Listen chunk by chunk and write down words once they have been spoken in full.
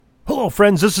Hello,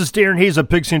 friends. This is Darren Hayes of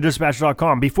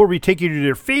PigskinDispatch.com. Before we take you to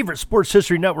your favorite Sports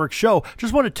History Network show,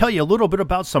 just want to tell you a little bit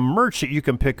about some merch that you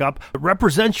can pick up that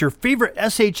represents your favorite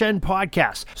SHN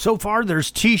podcast. So far, there's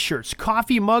t-shirts,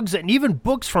 coffee mugs, and even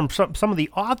books from some of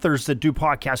the authors that do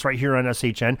podcasts right here on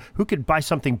SHN. Who could buy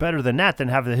something better than that, than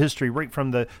have the history right from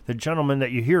the gentleman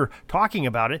that you hear talking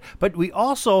about it? But we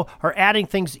also are adding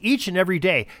things each and every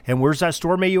day. And where's that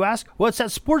store, may you ask? Well, it's at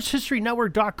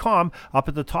SportsHistoryNetwork.com. Up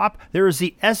at the top, there is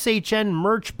the SHN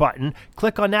merch button.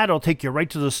 Click on that. It'll take you right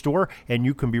to the store, and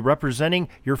you can be representing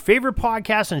your favorite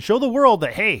podcast and show the world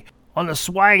that, hey, on the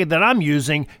swag that I'm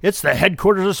using, it's the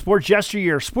headquarters of sports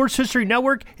yesteryear, Sports History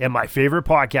Network, and my favorite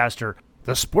podcaster,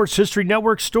 the Sports History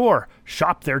Network store.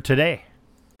 Shop there today.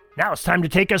 Now it's time to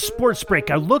take a sports break,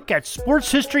 a look at sports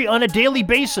history on a daily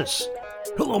basis.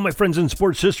 Hello, my friends in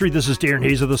sports history. This is Darren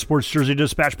Hayes of the Sports Jersey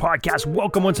Dispatch podcast.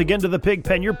 Welcome once again to the Pig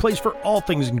Pen, your place for all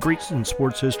things great in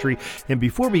sports history. And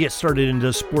before we get started into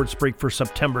the sports break for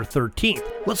September 13th,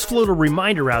 let's float a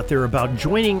reminder out there about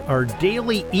joining our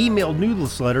daily email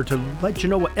newsletter to let you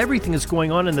know what everything is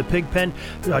going on in the Pig Pen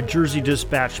Jersey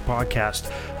Dispatch podcast,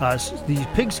 the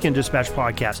Pigskin Dispatch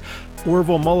podcast.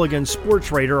 Orville Mulligan,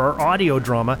 sports writer, our audio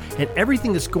drama, and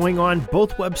everything that's going on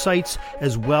both websites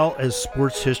as well as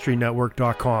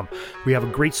sportshistorynetwork.com. We have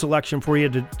a great selection for you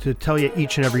to tell you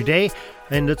each and every day,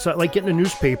 and it's like getting a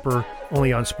newspaper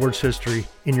only on sports history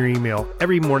in your email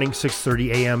every morning,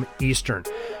 6:30 a.m. Eastern.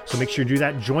 So make sure you do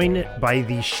that. Join it by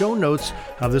the show notes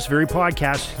of this very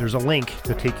podcast. There's a link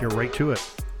to take you right to it.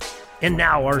 And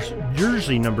now our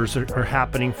jersey numbers are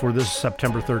happening for this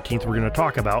September 13th. We're going to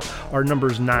talk about our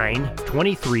numbers 9,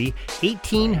 23,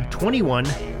 18, 21,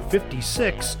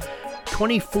 56,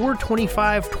 24,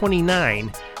 25,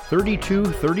 29, 32,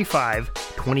 35,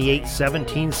 28,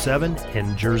 17, 7,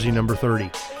 and jersey number 30.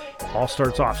 All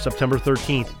starts off September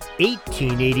 13th,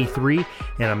 1883,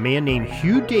 and a man named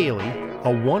Hugh Daly,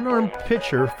 a one-armed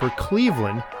pitcher for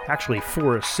Cleveland, actually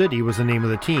Forest City was the name of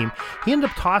the team, he ended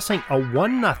up tossing a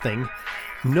 1-0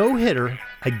 no-hitter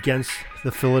against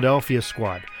the Philadelphia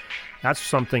squad. That's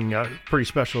something pretty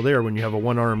special there when you have a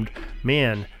one-armed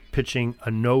man pitching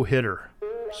a no-hitter.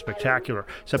 Spectacular.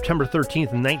 September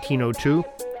 13th, 1902,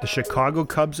 the Chicago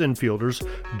Cubs infielders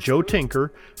Joe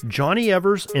Tinker, Johnny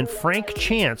Evers, and Frank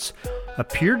Chance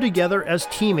appeared together as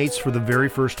teammates for the very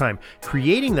first time,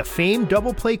 creating the famed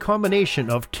double play combination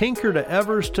of Tinker to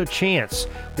Evers to Chance.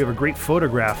 We have a great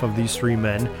photograph of these three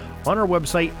men on our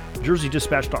website,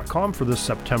 jerseydispatch.com, for this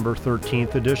September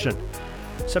 13th edition.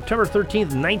 September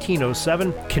 13th,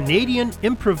 1907, Canadian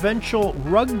Improvincial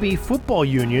Rugby Football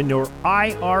Union, or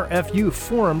IRFU,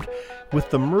 formed with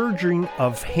the merging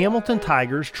of Hamilton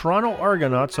Tigers, Toronto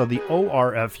Argonauts of the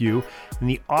ORFU, and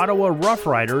the Ottawa Rough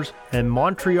Riders and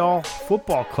Montreal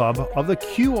Football Club of the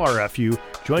QRFU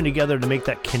joined together to make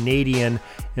that Canadian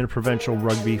Interprovincial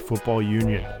Rugby Football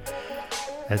Union.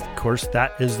 And of course,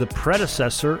 that is the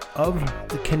predecessor of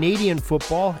the Canadian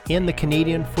football and the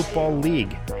Canadian Football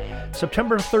League.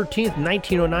 September 13th,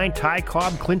 1909, Ty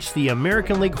Cobb clinched the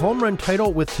American League home run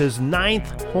title with his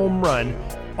 9th home run,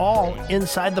 all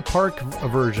inside the park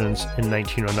versions in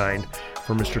 1909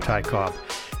 for Mr. Ty Cobb.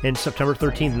 And September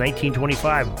 13th,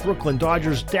 1925, Brooklyn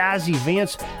Dodgers Dazzy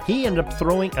Vance, he ended up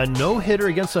throwing a no-hitter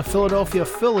against the Philadelphia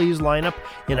Phillies lineup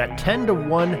in a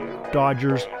 10-1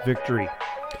 Dodgers victory.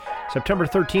 September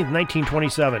 13th,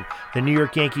 1927, the New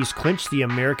York Yankees clinched the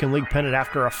American League pennant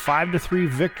after a 5-3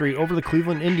 victory over the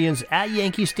Cleveland Indians at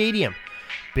Yankee Stadium.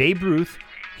 Babe Ruth,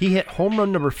 he hit home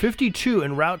run number 52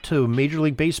 en route to Major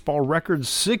League Baseball record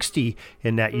 60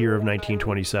 in that year of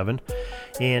 1927.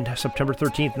 And September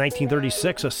 13th,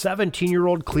 1936, a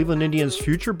 17-year-old Cleveland Indians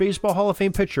future Baseball Hall of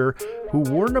Fame pitcher who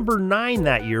wore number 9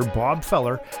 that year, Bob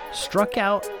Feller, struck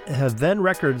out a then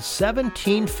record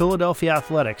 17 Philadelphia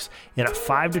Athletics in a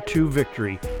 5-2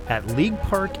 victory at League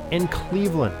Park in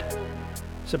Cleveland.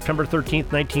 September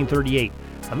 13th, 1938.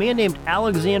 A man named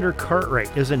Alexander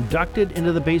Cartwright is inducted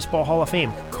into the Baseball Hall of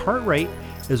Fame. Cartwright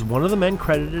is one of the men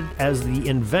credited as the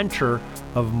inventor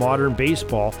of modern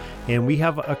baseball, and we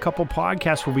have a couple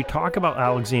podcasts where we talk about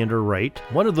Alexander Wright.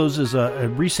 One of those is a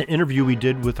recent interview we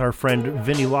did with our friend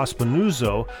Vinny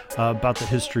Lospinuzzo about the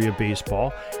history of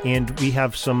baseball, and we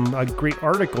have some great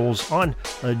articles on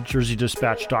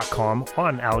jerseydispatch.com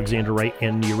on Alexander Wright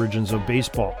and the origins of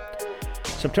baseball.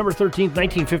 September 13th,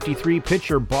 1953,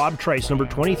 pitcher Bob Trice, number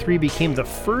 23, became the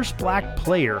first black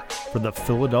player for the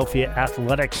Philadelphia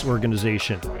Athletics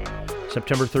organization.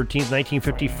 September 13th,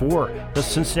 1954, the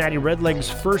Cincinnati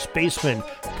Redlegs first baseman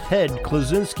Ted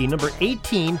Kluszewski, number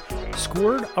 18,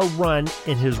 scored a run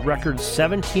in his record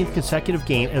 17th consecutive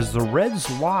game as the Reds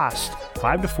lost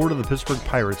 5-4 to the Pittsburgh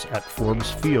Pirates at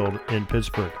Forbes Field in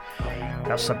Pittsburgh.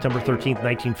 Now, September 13th,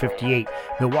 1958,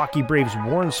 Milwaukee Braves'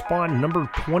 Warren Spahn,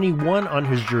 number 21 on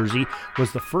his jersey,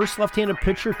 was the first left-handed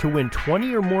pitcher to win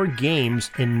 20 or more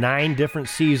games in 9 different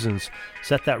seasons,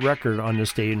 set that record on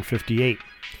this day in 58.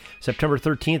 September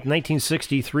 13th,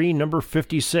 1963, number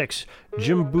 56,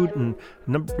 Jim Bouton,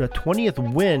 the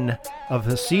 20th win of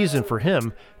the season for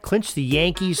him, clinched the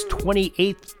Yankees'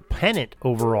 28th pennant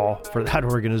overall for that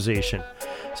organization.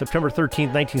 September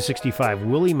 13th, 1965,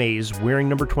 Willie Mays, wearing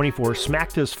number 24,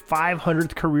 smacked his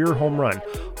 500th career home run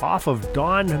off of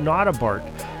Don Notabart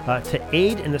to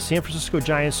aid in the San Francisco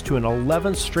Giants to an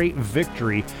 11th straight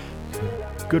victory.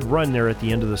 Good run there at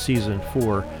the end of the season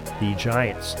for the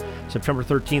Giants. September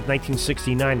 13th,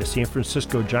 1969, the San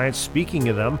Francisco Giants, speaking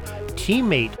of them,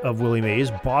 teammate of Willie Mays,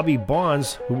 Bobby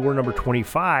Bonds, who wore number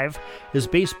 25, is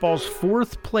baseball's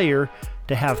 4th player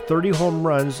to have 30 home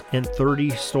runs and 30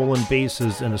 stolen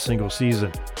bases in a single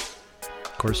season.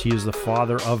 Of course, he is the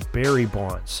father of Barry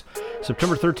Bonds.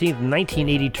 September 13th,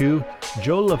 1982,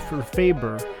 Joe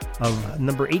Lefebvre of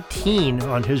number 18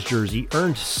 on his jersey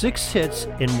earned 6 hits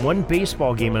in one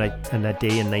baseball game in that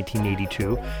day in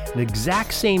 1982. The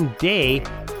exact same day,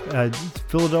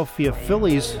 Philadelphia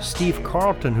Phillies' Steve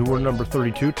Carlton, who wore number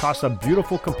 32, tossed a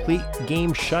beautiful complete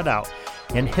game shutout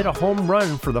and hit a home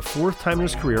run for the 4th time in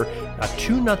his career, a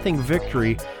 2-0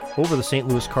 victory over the St.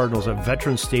 Louis Cardinals at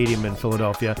Veterans Stadium in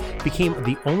Philadelphia. Became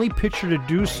the only pitcher to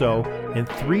do so in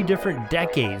 3 different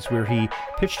decades where he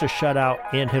pitched a shutout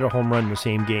and hit a home run in the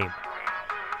same game.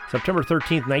 September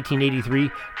 13th, 1983,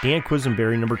 Dan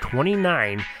Quisenberry, number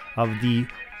 29 of the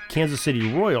Kansas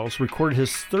City Royals, recorded his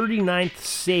 39th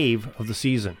save of the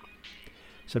season.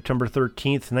 September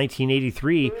 13th,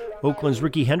 1983, Oakland's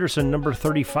Rickey Henderson, number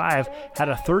 35, had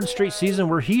a 3rd straight season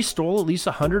where he stole at least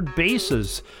 100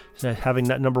 bases, having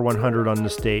that number 100 on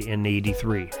this day in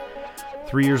 83.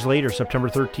 3 years later, September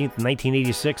 13th,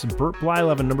 1986, Bert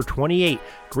Blyleven, number 28,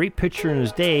 great pitcher in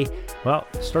his day,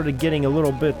 started getting a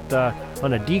little bit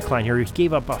on a decline here. He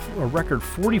gave up a record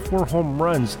 44 home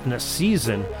runs in a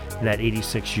season in that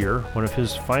 86 year, one of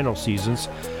his final seasons.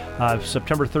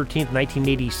 September 13th,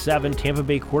 1987, Tampa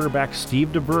Bay quarterback Steve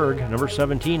DeBerg, number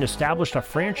 17, established a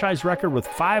franchise record with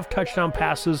 5 touchdown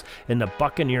passes in the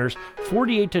Buccaneers'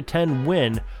 48-10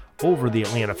 win over the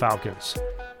Atlanta Falcons.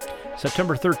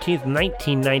 September 13th,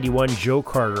 1991, Joe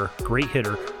Carter, great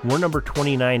hitter, wore number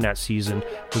 29 that season,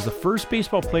 was the first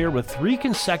baseball player with 3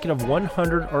 consecutive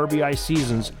 100 RBI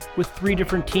seasons with 3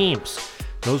 different teams.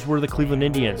 Those were the Cleveland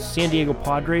Indians, San Diego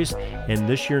Padres, and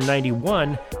this year,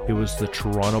 91, it was the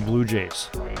Toronto Blue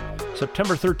Jays.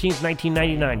 September 13th,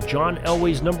 1999, John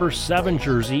Elway's number 7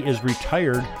 jersey is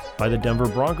retired by the Denver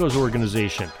Broncos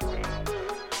organization.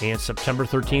 And September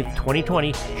 13th,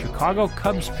 2020, Chicago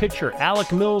Cubs pitcher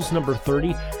Alec Mills, number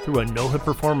 30, threw a no-hit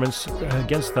performance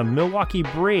against the Milwaukee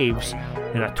Braves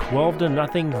in a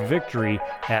 12-0 victory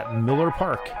at Miller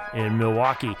Park in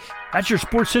Milwaukee. That's your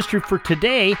sports history for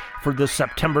today, for this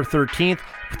September 13th.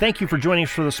 Thank you for joining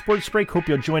us for the Sports Break. Hope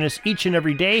you'll join us each and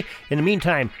every day. In the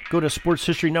meantime, go to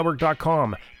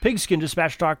sportshistorynetwork.com,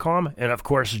 pigskinddispatch.com, and of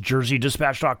course,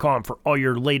 jerseydispatch.com for all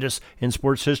your latest in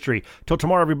sports history. Till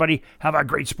tomorrow, everybody, have a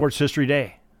great sports history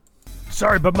day.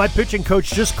 Sorry, but my pitching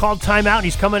coach just called timeout and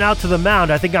he's coming out to the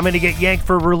mound. I think I'm going to get yanked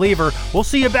for a reliever. We'll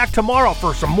see you back tomorrow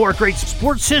for some more great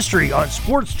sports history on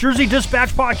Sports Jersey Dispatch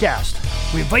Podcast.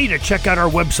 We invite you to check out our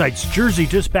websites,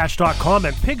 jerseydispatch.com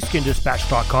and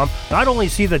pigskinddispatch.com. Not only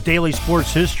see the daily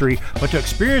sports history, but to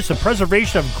experience the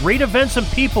preservation of great events and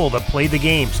people that play the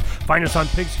games. Find us on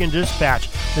Pigskin Dispatch.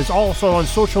 It's also on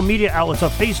social media outlets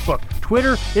of Facebook,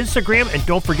 Twitter, Instagram, and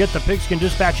don't forget the Pigskin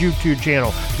Dispatch YouTube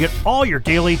channel to get all your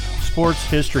daily sports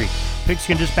history.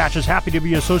 Pigskin Dispatch is happy to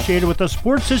be associated with the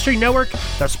Sports History Network,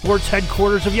 the sports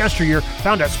headquarters of yesteryear,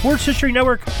 found at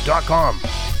sportshistorynetwork.com.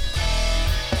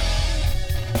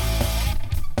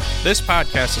 This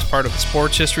podcast is part of the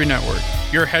Sports History Network,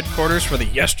 your headquarters for the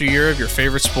yesteryear of your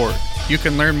favorite sport. You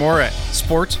can learn more at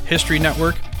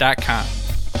sportshistorynetwork.com.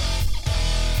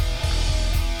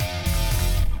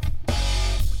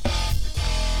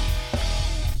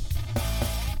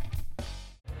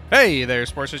 Hey there,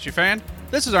 sports history fan.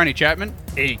 This is Arnie Chapman,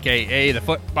 aka the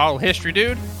Football History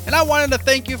Dude, and I wanted to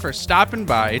thank you for stopping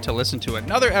by to listen to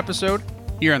another episode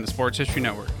here on the Sports History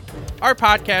Network. Our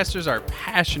podcasters are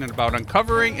passionate about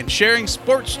uncovering and sharing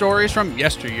sports stories from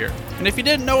yesteryear. And if you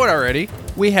didn't know it already,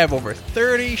 we have over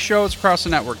 30 shows across the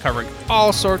network covering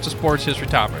all sorts of sports history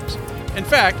topics. In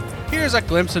fact, here's a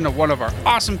glimpse into one of our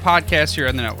awesome podcasts here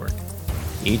on the network.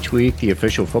 Each week, the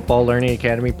official Football Learning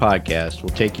Academy podcast will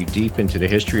take you deep into the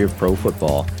history of pro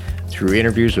football through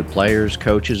interviews with players,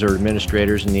 coaches, or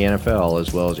administrators in the NFL,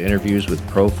 as well as interviews with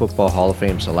Pro Football Hall of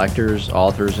Fame selectors,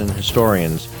 authors, and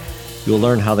historians. You'll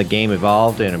learn how the game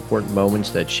evolved and important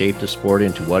moments that shaped the sport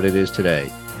into what it is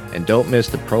today. And don't miss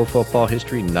the Pro Football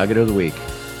History Nugget of the Week.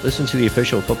 Listen to the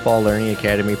official Football Learning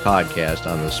Academy podcast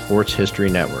on the Sports History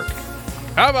Network.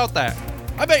 How about that?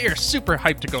 I bet you're super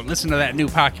hyped to go listen to that new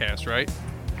podcast, right?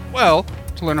 Well,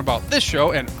 to learn about this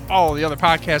show and all the other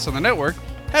podcasts on the network,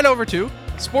 head over to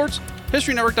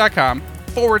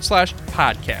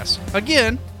sportshistorynetwork.com/podcast.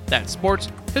 Again, that's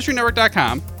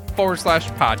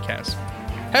sportshistorynetwork.com/podcast.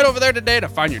 Head over there today to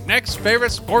find your next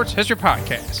favorite sports history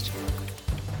podcast.